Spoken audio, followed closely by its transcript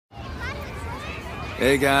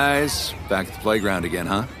Hey guys, back at the playground again,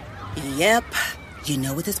 huh? Yep. You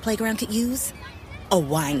know what this playground could use? A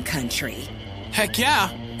wine country. Heck yeah,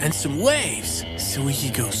 and some waves so we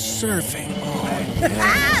could go surfing. Oh, yeah.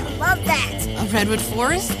 Ah, love that. A redwood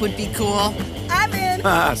forest would be cool. I'm in.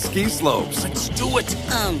 Ah, ski slopes. Let's do it.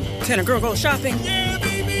 Can a girl go shopping? Yeah,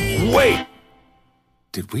 baby. Wait!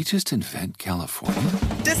 Did we just invent California?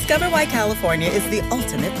 Discover why California is the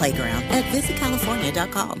ultimate playground at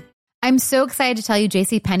visitcalifornia.com. I'm so excited to tell you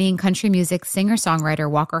JCPenney and country music singer-songwriter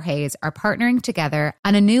Walker Hayes are partnering together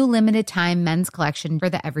on a new limited-time men's collection for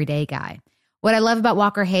the everyday guy. What I love about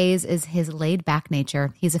Walker Hayes is his laid-back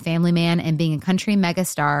nature. He's a family man, and being a country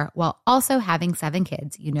megastar while also having 7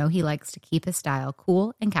 kids, you know he likes to keep his style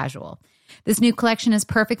cool and casual. This new collection is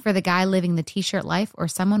perfect for the guy living the t-shirt life or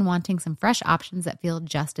someone wanting some fresh options that feel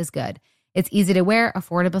just as good. It's easy to wear,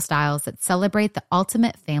 affordable styles that celebrate the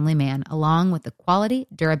ultimate family man, along with the quality,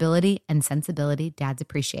 durability, and sensibility dads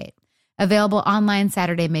appreciate. Available online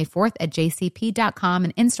Saturday, May 4th at jcp.com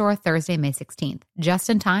and in-store Thursday, May 16th. Just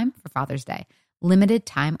in time for Father's Day. Limited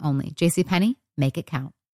time only. JCPenney, make it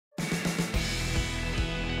count.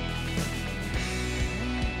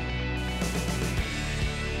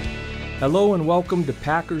 Hello and welcome to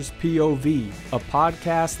Packers POV, a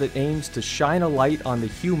podcast that aims to shine a light on the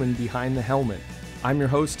human behind the helmet. I'm your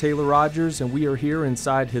host, Taylor Rogers, and we are here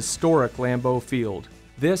inside historic Lambeau Field.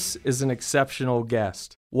 This is an exceptional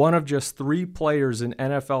guest, one of just 3 players in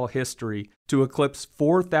NFL history to eclipse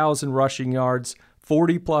 4,000 rushing yards,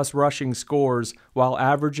 40-plus rushing scores, while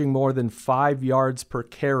averaging more than 5 yards per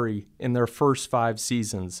carry in their first 5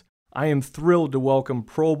 seasons. I am thrilled to welcome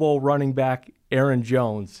Pro Bowl running back Aaron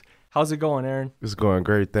Jones. How's it going, Aaron? It's going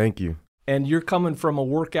great, thank you. And you're coming from a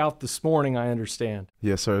workout this morning, I understand.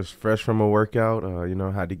 Yes, sir. It's fresh from a workout.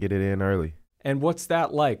 Had to get it in early. And what's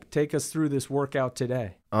that like? Take us through this workout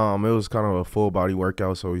today. It was kind of a full body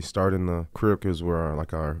workout. So we start in the crib because we're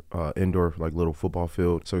our indoor little football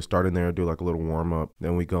field. So we start in there and do a little warm up.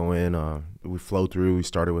 Then we go in. We flow through. We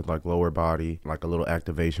started with lower body, a little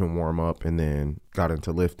activation warm up, and then got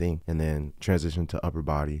into lifting, and then transitioned to upper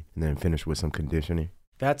body, and then finished with some conditioning.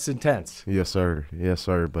 That's intense. Yes, sir. Yes,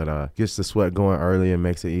 sir. But gets the sweat going early and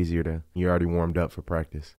makes it easier you're already warmed up for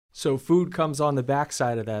practice. So food comes on the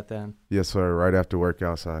backside of that then? Yes, sir. Right after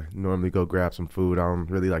workouts, I normally go grab some food. I don't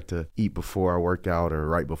really like to eat before I work out or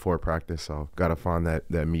right before practice, so got to find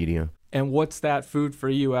that medium. And what's that food for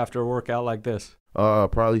you after a workout like this?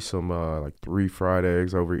 Probably some 3 fried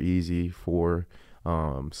eggs over easy, 4,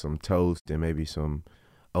 some toast, and maybe some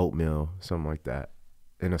oatmeal, something like that.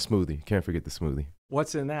 And a smoothie. Can't forget the smoothie.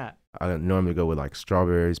 What's in that? I normally go with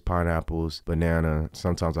strawberries, pineapples, banana.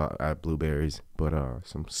 Sometimes I add blueberries, but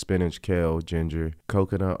some spinach, kale, ginger,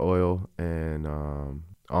 coconut oil, and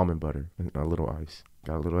almond butter, and a little ice.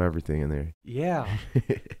 Got a little everything in there. Yeah.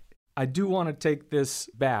 I do want to take this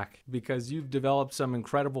back because you've developed some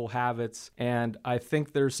incredible habits, and I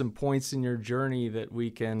think there's some points in your journey that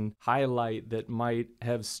we can highlight that might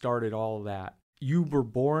have started all of that. You were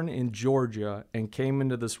born in Georgia and came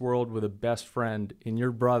into this world with a best friend in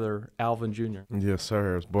your brother, Alvin Jr. Yes,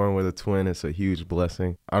 sir. I was born with a twin. It's a huge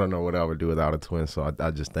blessing. I don't know what I would do without a twin, so I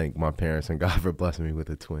just thank my parents and God for blessing me with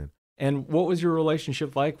a twin. And what was your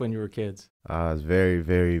relationship like when you were kids? I was very,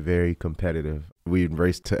 very, very competitive. We'd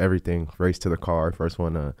race to everything, race to the car. First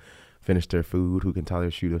one to finish their food, who can tie their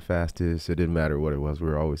shoe the fastest. It didn't matter what it was. We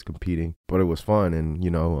were always competing. But it was fun, and,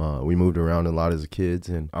 we moved around a lot as kids,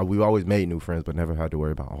 and we always made new friends, but never had to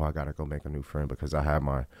worry about, I got to go make a new friend, because I had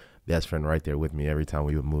my best friend right there with me every time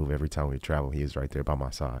we would move, every time we would travel. He was right there by my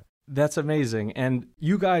side. That's amazing. And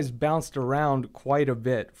you guys bounced around quite a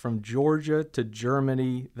bit, from Georgia to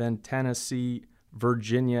Germany, then Tennessee,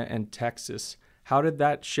 Virginia, and Texas. How did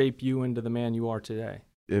that shape you into the man you are today?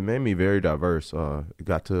 It made me very diverse.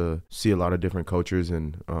 Got to see a lot of different cultures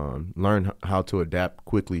and learn how to adapt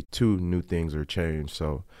quickly to new things or change.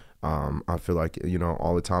 So I feel like,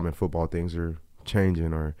 all the time in football, things are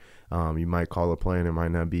changing, or you might call a play and it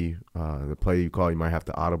might not be the play you call. You might have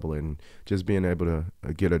to audible it, and just being able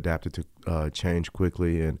to get adapted to change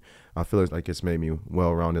quickly. And I feel like it's made me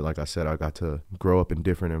well-rounded. Like I said, I got to grow up in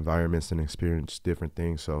different environments and experience different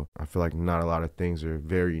things. So I feel like not a lot of things are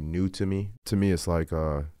very new to me. To me, it's like,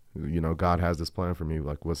 God has this plan for me,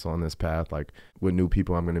 like what's on this path, like with new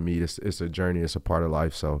people I'm going to meet. It's a journey. It's a part of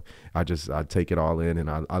life. So I take it all in, and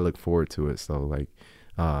I look forward to it. So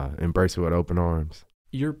embrace it with open arms.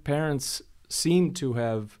 Your parents seem to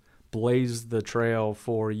have blazed the trail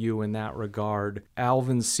for you in that regard.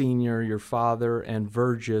 Alvin Sr., your father, and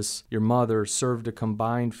Virgis, your mother, served a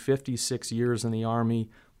combined 56 years in the Army.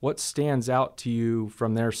 What stands out to you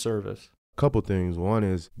from their service? couple things. One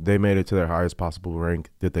is they made it to their highest possible rank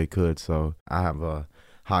that they could. So I have a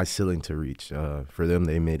high ceiling to reach. For them,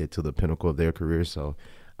 they made it to the pinnacle of their career. So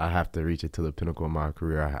I have to reach it to the pinnacle of my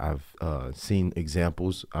career. I've seen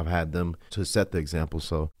examples. I've had them to set the example,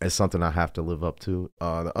 so it's something I have to live up to.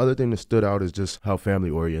 The other thing that stood out is just how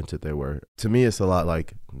family-oriented they were. To me, it's a lot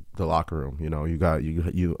like the locker room. You know, you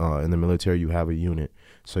in the military, you have a unit,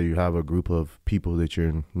 so you have a group of people that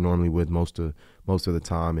you're normally with most of the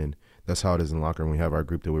time, and that's how it is in the locker room. We have our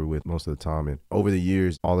group that we're with most of the time. And over the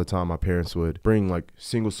years, all the time, my parents would bring like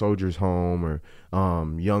single soldiers home or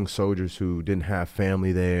young soldiers who didn't have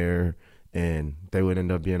family there. And they would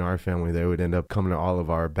end up being our family. They would end up coming to all of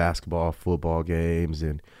our basketball, football games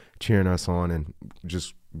and cheering us on and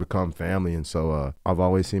just become family. And so I've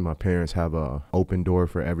always seen my parents have a open door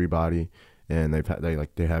for everybody. And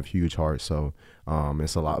they have huge hearts. So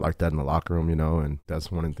it's a lot like that in the locker room, you know, and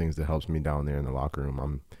that's one of the things that helps me down there in the locker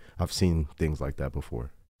room. I've seen things like that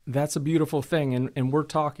before. That's a beautiful thing. And we're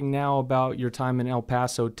talking now about your time in El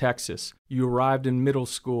Paso, Texas. You arrived in middle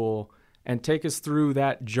school, and take us through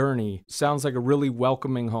that journey. Sounds like a really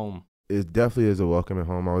welcoming home. It definitely is a welcoming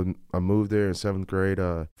home. I moved there in 7th grade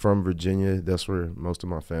from Virginia. That's where most of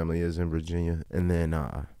my family is, in Virginia. And then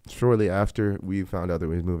shortly after we found out that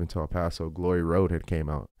we was moving to El Paso, Glory Road had came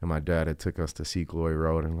out. And my dad had took us to see Glory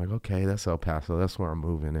Road. And I'm like, okay, that's El Paso. That's where I'm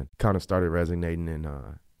moving. And kind of started resonating. And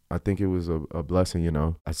I think it was a blessing, you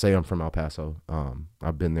know. I say I'm from El Paso.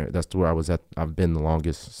 I've been there. That's where I was at. I've been the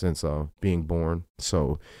longest since being born.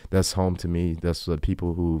 So that's home to me. That's the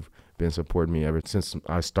people who've been supporting me ever since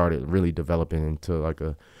I started really developing into like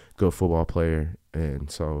a good football player. And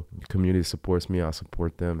so the community supports me. I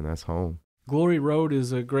support them, and that's home. Glory Road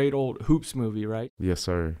is a great old hoops movie, right? Yes,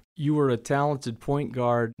 sir. You were a talented point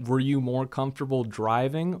guard. Were you more comfortable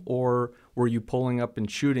driving, or were you pulling up and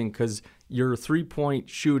shooting? Because your three-point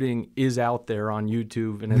shooting is out there on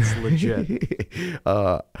YouTube, and it's legit.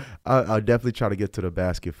 I definitely try to get to the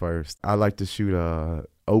basket first. I like to shoot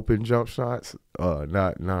open jump shots,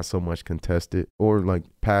 not so much contested, or like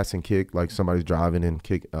pass and kick, like somebody's driving and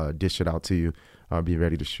dish it out to you. I'll be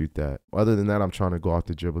ready to shoot that. Other than that, I'm trying to go off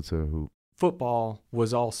the dribble to the hoop. Football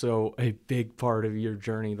was also a big part of your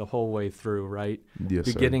journey the whole way through, right? Yes,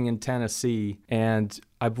 sir. Beginning in Tennessee, and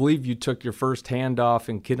I believe you took your first handoff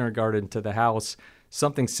in kindergarten to the house.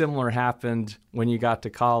 Something similar happened when you got to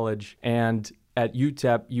college, and at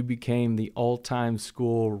UTEP, you became the all-time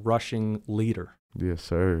school rushing leader. Yes,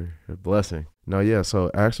 sir. A blessing. No, yeah, so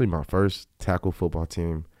actually my first tackle football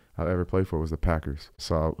team I ever played for was the Packers.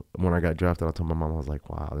 So when I got drafted, I told my mom, I was like,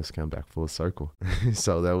 wow, this came back full circle.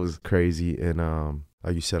 So that was crazy. And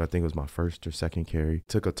like you said, I think it was my first or second carry.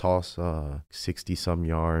 Took a toss 60-some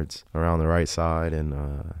yards around the right side and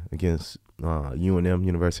against UNM,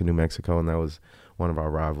 University of New Mexico, and that was one of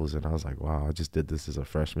our rivals. And I was like, wow, I just did this as a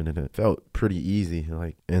freshman, and it felt pretty easy.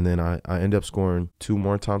 And then I ended up scoring 2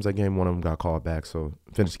 more times that game. One of them got called back, so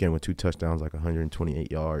finished the game with 2 touchdowns, like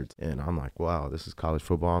 128 yards. And I'm like, wow, this is college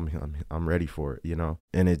football. I'm ready for it, you know.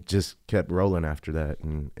 And it just kept rolling after that.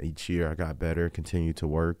 And each year I got better, continued to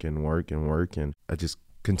work, and I just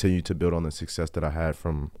continued to build on the success that I had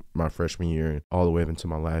from my freshman year and all the way up into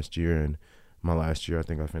my last year. And my last year, I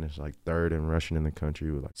think I finished like 3rd in rushing in the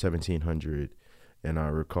country with like 1,700. And I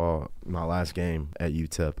recall my last game at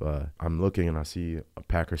UTEP, I'm looking and I see a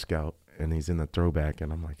Packer scout, and he's in the throwback,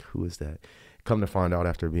 and I'm like, who is that? Come to find out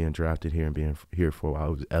after being drafted here and being here for a while,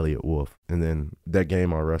 it was Elliott Wolf. And then that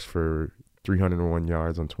game I rushed for 301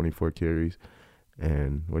 yards on 24 carries.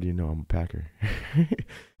 And what do you know? I'm a Packer.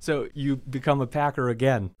 So you become a Packer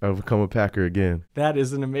again. I've become a Packer again. That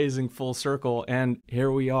is an amazing full circle. And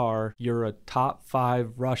here we are. You're a top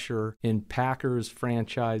 5 rusher in Packers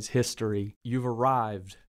franchise history. You've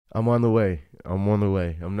arrived. I'm on the way.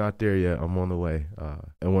 I'm not there yet. I'm on the way.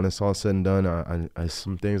 And when it's all said and done, I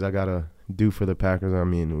some things I got to do for the Packers. I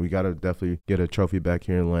mean, we got to definitely get a trophy back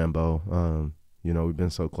here in Lambeau. You know, we've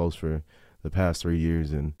been so close for the past 3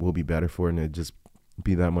 years, and we'll be better for it, and it just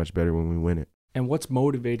be that much better when we win it. And what's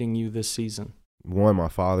motivating you this season? 1, my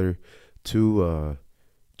father. 2,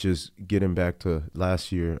 just getting back to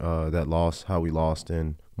last year, that loss, how we lost,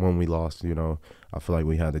 and when we lost, you know, I feel like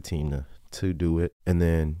we had the team to do it. And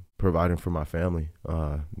then providing for my family.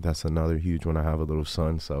 That's another huge one. I have a little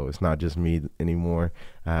son, so it's not just me anymore.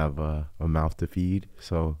 I have a mouth to feed,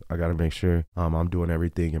 so I got to make sure I'm doing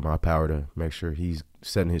everything in my power to make sure he's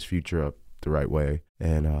setting his future up the right way.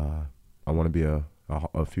 And I want to be a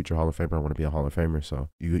future Hall of Famer. I want to be a Hall of Famer. So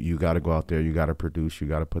you got to go out there. You got to produce. You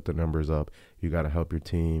got to put the numbers up. You got to help your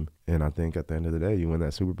team. And I think at the end of the day, you win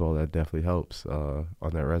that Super Bowl. That definitely helps on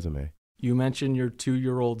that resume. You mentioned your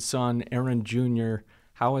 2-year-old son, Aaron Jr.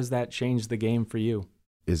 How has that changed the game for you?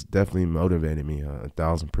 It's definitely motivated me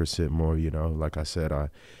 1,000% more. Like I said,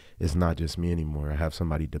 it's not just me anymore. I have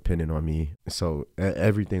somebody dependent on me. So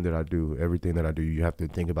everything that I do, you have to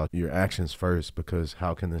think about your actions first, because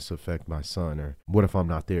how can this affect my son? Or what if I'm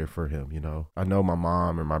not there for him? I know my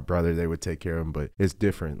mom or my brother, they would take care of him, but it's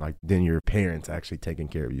different than your parents actually taking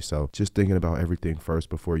care of you. So just thinking about everything first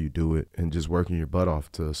before you do it, and just working your butt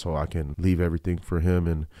off so I can leave everything for him.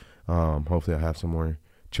 And hopefully I have some more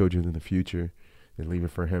children in the future, and leaving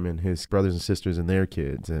for him and his brothers and sisters and their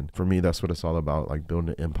kids. And for me, that's what it's all about,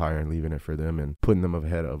 building an empire and leaving it for them and putting them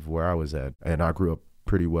ahead of where I was at. And I grew up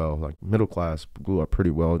pretty well, middle class, grew up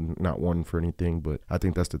pretty well, not wanting for anything, but I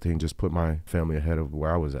think that's the thing, just put my family ahead of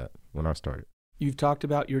where I was at when I started. You've talked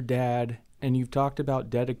about your dad, and you've talked about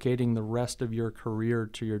dedicating the rest of your career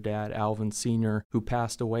to your dad, Alvin Sr., who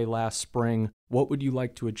passed away last spring. What would you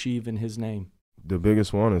like to achieve in his name? The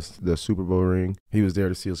biggest one is the Super Bowl ring. He was there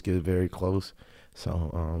to see us get very close.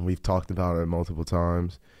 So we've talked about it multiple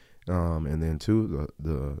times. And then two,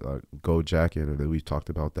 the gold jacket, that we've talked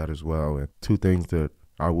about that as well. And two things that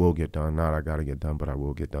I will get done, not I got to get done, but I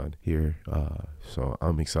will get done here. So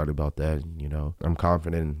I'm excited about that. I'm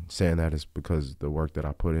confident in saying that is because the work that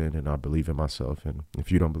I put in, and I believe in myself. And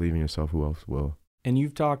if you don't believe in yourself, who else will? And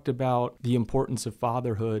you've talked about the importance of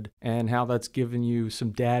fatherhood and how that's given you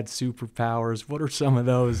some dad superpowers. What are some of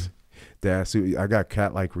those? I got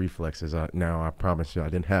cat-like reflexes now. I promise you, I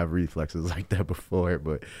didn't have reflexes like that before,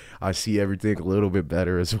 but I see everything a little bit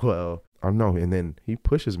better as well. I know. And then he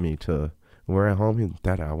pushes me to, we're at home,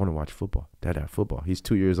 Dada, I want to watch football. Dada, football. He's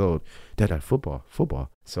 2 years old. Dada, football.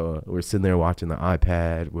 So we're sitting there watching the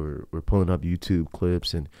iPad. We're pulling up YouTube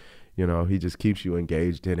clips, and he just keeps you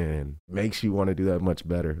engaged in it and makes you want to do that much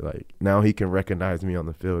better. Now he can recognize me on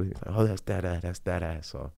the field. He's like, oh, that's Dada.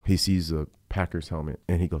 So he sees a Packers helmet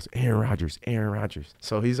and he goes, Aaron Rodgers.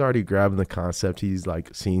 So he's already grabbing the concept. He's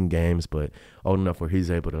seen games, but old enough where he's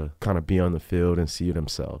able to kind of be on the field and see it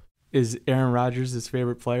himself. Is Aaron Rodgers his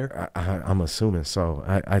favorite player? I'm assuming so.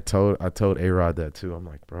 I told A-Rod that too. I'm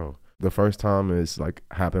like, bro. The first time is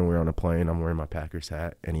happened, we're on a plane, I'm wearing my Packers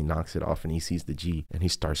hat, and he knocks it off and he sees the G and he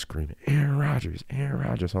starts screaming, Aaron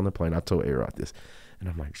Rodgers on the plane. I told A-Rod this, and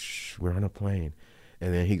I'm like, shh, we're on a plane.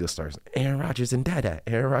 And then he starts, Aaron Rodgers and Dada.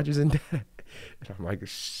 And I'm like,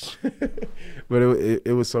 shh. But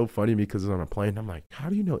it was so funny because it's on a plane. I'm like, how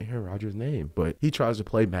do you know Aaron Rodgers' name? But he tries to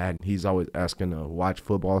play Madden. He's always asking to watch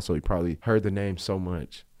football, so he probably heard the name so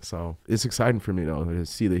much. So it's exciting for me, though, to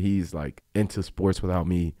see that he's into sports without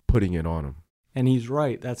me putting it on him. And he's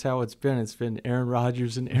right. That's how it's been. It's been Aaron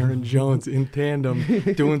Rodgers and Aaron Jones in tandem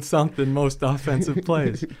doing something most offensive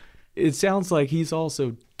plays. It sounds like he's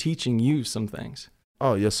also teaching you some things.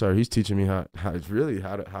 Oh, yes, sir. He's teaching me how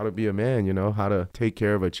to be a man, how to take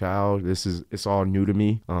care of a child. It's all new to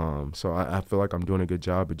me. So I feel like I'm doing a good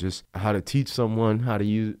job of just how to teach someone how to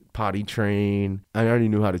use potty train. I already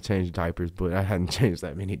knew how to change diapers, but I hadn't changed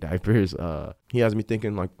that many diapers. He has me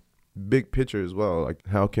thinking big picture as well.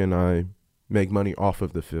 How can I make money off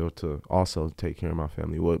of the field to also take care of my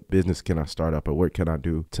family? What business can I start up, or what can I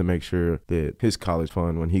do to make sure that his college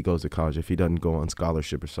fund, when he goes to college, if he doesn't go on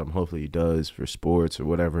scholarship or something, hopefully he does for sports or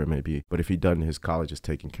whatever it may be, but if he doesn't, his college is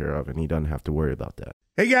taken care of and he doesn't have to worry about that.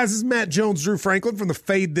 Hey guys, this is Matt Jones, Drew Franklin from the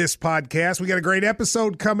Fade This podcast. We got a great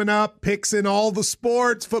episode coming up, picks in all the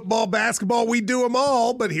sports, football, basketball, we do them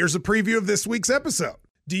all, but here's a preview of this week's episode.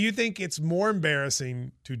 Do you think it's more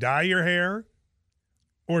embarrassing to dye your hair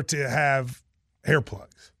or to have hair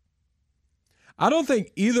plugs? I don't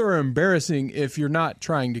think either are embarrassing if you're not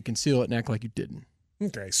trying to conceal it and act like you didn't.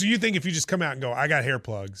 Okay, so you think if you just come out and go, I got hair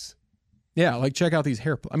plugs. Yeah, check out these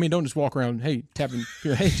hair plugs. I mean, don't just walk around, tapping,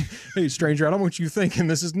 hey, stranger, I don't want you thinking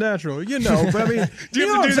this is natural. But I mean, do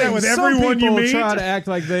you have to do that with everyone you meet? Try to act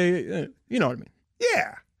like they, you know what I mean?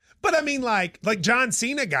 Yeah. But I mean, like John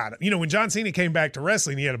Cena got it. When John Cena came back to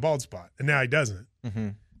wrestling, he had a bald spot, and now he doesn't. Mm-hmm.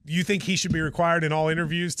 You think he should be required in all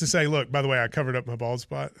interviews to say, look, by the way, I covered up my bald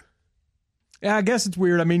spot? Yeah, I guess it's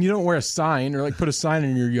weird. I mean, you don't wear a sign or put a sign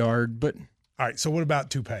in your yard, but. All right, so what about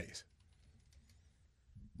toupees?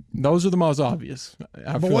 Those are the most obvious.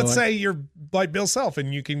 But let's say you're like Bill Self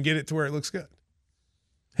and you can get it to where it looks good.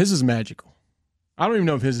 His is magical. I don't even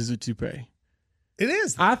know if his is a toupee. It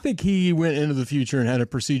is. I think he went into the future and had a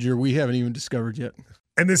procedure we haven't even discovered yet.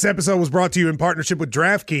 And this episode was brought to you in partnership with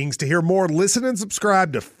DraftKings. To hear more, listen and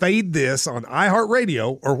subscribe to Fade This on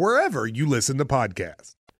iHeartRadio or wherever you listen to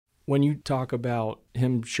podcasts. When you talk about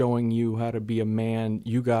him showing you how to be a man,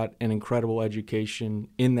 you got an incredible education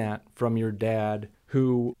in that from your dad,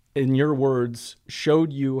 who, in your words,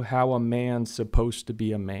 showed you how a man's supposed to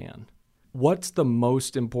be a man. What's the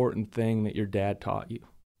most important thing that your dad taught you?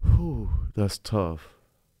 Whew, that's tough.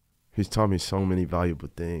 He's taught me so many valuable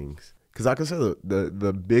things. Because I can say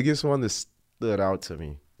the biggest one that stood out to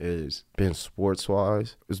me is been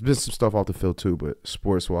sports-wise. There's been some stuff off the field too, but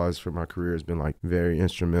sports-wise for my career has been like very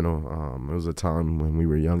instrumental. It was a time when we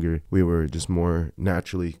were younger. We were just more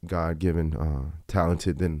naturally God-given,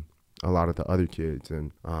 talented than a lot of the other kids.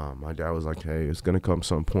 And my dad was like, hey, it's going to come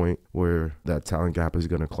some point where that talent gap is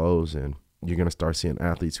going to close, and you're going to start seeing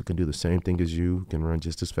athletes who can do the same thing as you, can run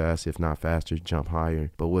just as fast, if not faster, jump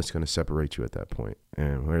higher. But what's going to separate you at that point?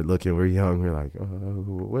 And we're young, we're like,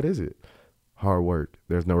 what is it? Hard work.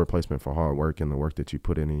 There's no replacement for hard work and the work that you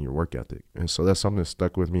put in your work ethic. And so that's something that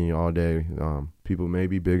stuck with me all day. People may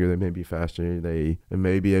be bigger, they may be faster, they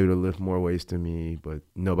may be able to lift more weights than me, but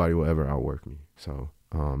nobody will ever outwork me. So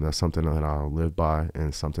that's something that I'll live by,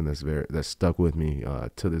 and something that's stuck with me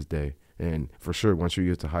to this day. And for sure, once you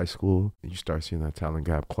get to high school, you start seeing that talent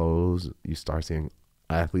gap close. You start seeing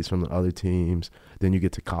athletes from the other teams. Then you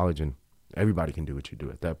get to college, and everybody can do what you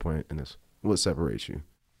do at that point, and it's what separates you.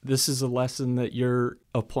 This is a lesson that you're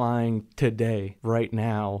applying today, right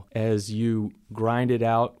now, as you grind it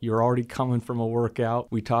out. You're already coming from a workout.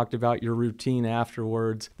 We talked about your routine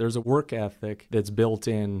afterwards. There's a work ethic that's built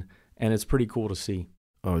in, and it's pretty cool to see.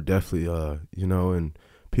 Oh, definitely. And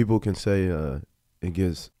people can say it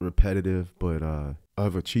gets repetitive, but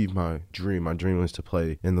I've achieved my dream. My dream was to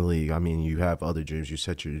play in the league. I mean, you have other dreams. You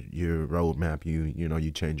set your roadmap.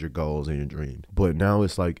 You change your goals and your dreams. But now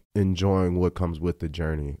it's like enjoying what comes with the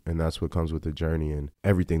journey, and that's what comes with the journey, and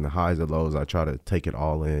everything, the highs and lows. I try to take it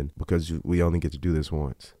all in, because we only get to do this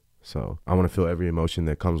once. So I want to feel every emotion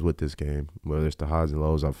that comes with this game, whether it's the highs and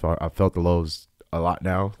lows. I felt the lows a lot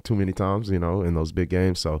now, too many times, in those big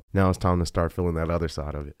games. So now it's time to start feeling that other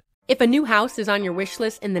side of it. If a new house is on your wish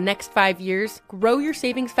list in the next 5 years, grow your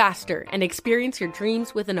savings faster and experience your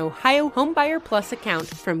dreams with an Ohio Homebuyer Plus account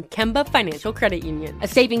from Kemba Financial Credit Union. A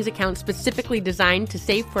savings account specifically designed to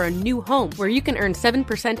save for a new home, where you can earn 7%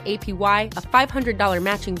 APY, a $500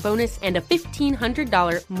 matching bonus, and a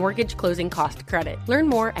 $1,500 mortgage closing cost credit. Learn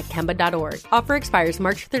more at Kemba.org. Offer expires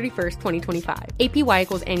March 31st, 2025. APY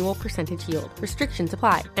equals annual percentage yield. Restrictions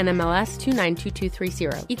apply. NMLS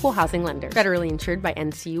 292230. Equal housing lender. Federally insured by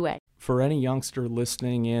NCUA. For any youngster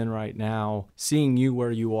listening in right now, seeing you where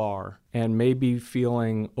you are and maybe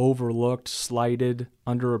feeling overlooked, slighted,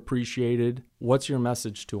 underappreciated, what's your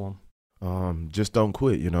message to them? Just don't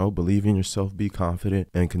quit, believe in yourself, be confident,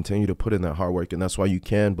 and continue to put in that hard work. And that's why you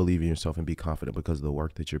can believe in yourself and be confident, because of the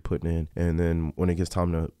work that you're putting in. And then when it gets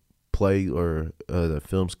time to play, or the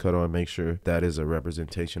film's cut on, make sure that is a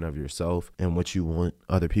representation of yourself and what you want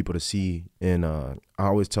other people to see. And I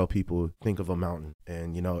always tell people, think of a mountain,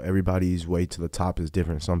 and everybody's way to the top is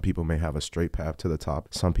different. Some people may have a straight path to the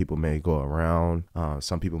top. Some people may go around.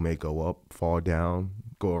 Some people may go up, fall down,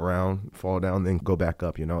 go around, fall down, then go back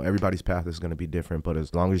up. Everybody's path is going to be different, but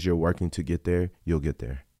as long as you're working to get there, you'll get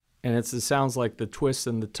there. And it sounds like the twists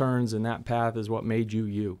and the turns in that path is what made you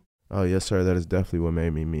you. Oh, yes, sir. That is definitely what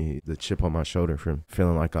made me me. The chip on my shoulder from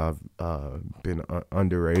feeling like I've been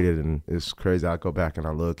underrated. And it's crazy. I go back and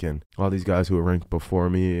I look, and all these guys who were ranked before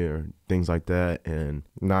me or things like that, and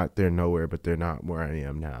they're nowhere, but they're not where I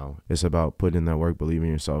am now. It's about putting in that work, believing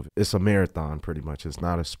in yourself. It's a marathon pretty much. It's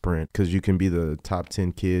not a sprint, because you can be the top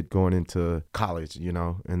 10 kid going into college,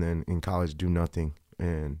 and then in college do nothing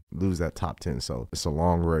and lose that top 10. So it's a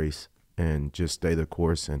long race. And just stay the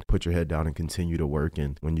course and put your head down and continue to work.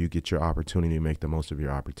 And when you get your opportunity, make the most of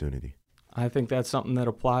your opportunity. I think that's something that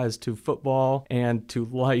applies to football and to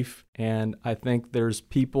life. And I think there's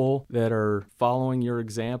people that are following your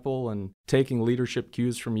example and taking leadership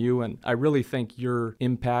cues from you. And I really think you're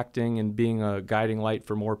impacting and being a guiding light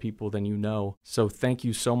for more people than you know. So thank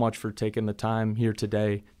you so much for taking the time here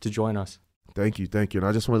today to join us. Thank you. And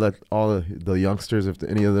I just want to let all the youngsters, if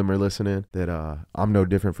any of them are listening, that I'm no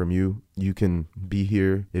different from you. You can be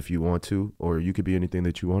here if you want to, or you could be anything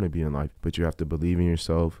that you want to be in life. But you have to believe in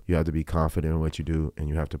yourself. You have to be confident in what you do, and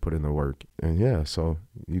you have to put in the work. And so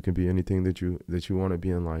you can be anything that you want to be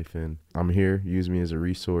in life. And I'm here. Use me as a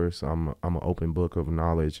resource. I'm an open book of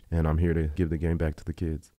knowledge, and I'm here to give the game back to the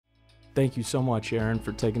kids. Thank you so much, Aaron,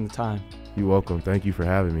 for taking the time. You're welcome. Thank you for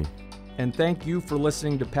having me. And thank you for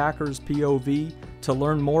listening to Packers POV. To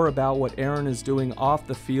learn more about what Aaron is doing off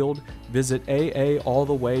the field, visit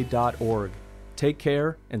aaalltheway.org. Take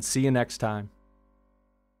care and see you next time.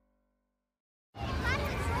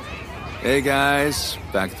 Hey guys,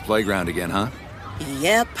 back at the playground again, huh?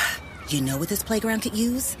 Yep. You know what this playground could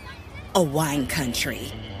use? A wine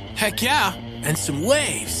country. Heck yeah, and some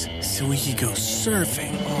waves so we could go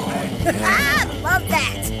surfing. Love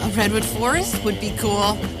that. A redwood forest would be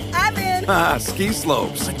cool. I'm in. Ah, ski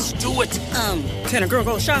slopes. Let's do it. Can a girl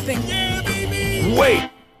go shopping? Wait!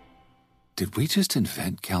 Did we just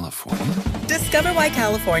invent California? Discover why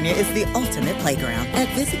California is the ultimate playground at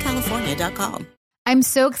visitcalifornia.com. I'm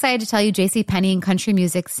so excited to tell you JCPenney and country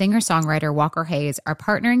music singer-songwriter Walker Hayes are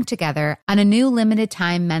partnering together on a new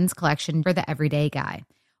limited-time men's collection for the everyday guy.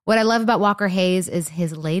 What I love about Walker Hayes is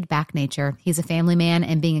his laid-back nature. He's a family man,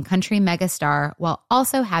 and being a country megastar while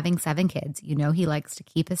also having 7 kids, you know he likes to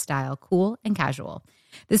keep his style cool and casual.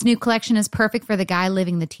 This new collection is perfect for the guy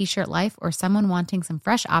living the t-shirt life or someone wanting some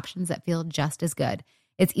fresh options that feel just as good.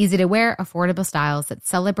 It's easy to wear, affordable styles that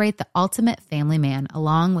celebrate the ultimate family man,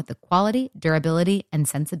 along with the quality, durability, and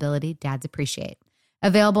sensibility dads appreciate.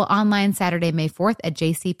 Available online Saturday, May 4th at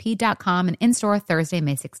jcp.com and in-store Thursday,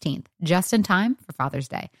 May 16th. Just in time for Father's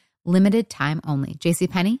Day. Limited time only.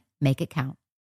 JCPenney, make it count.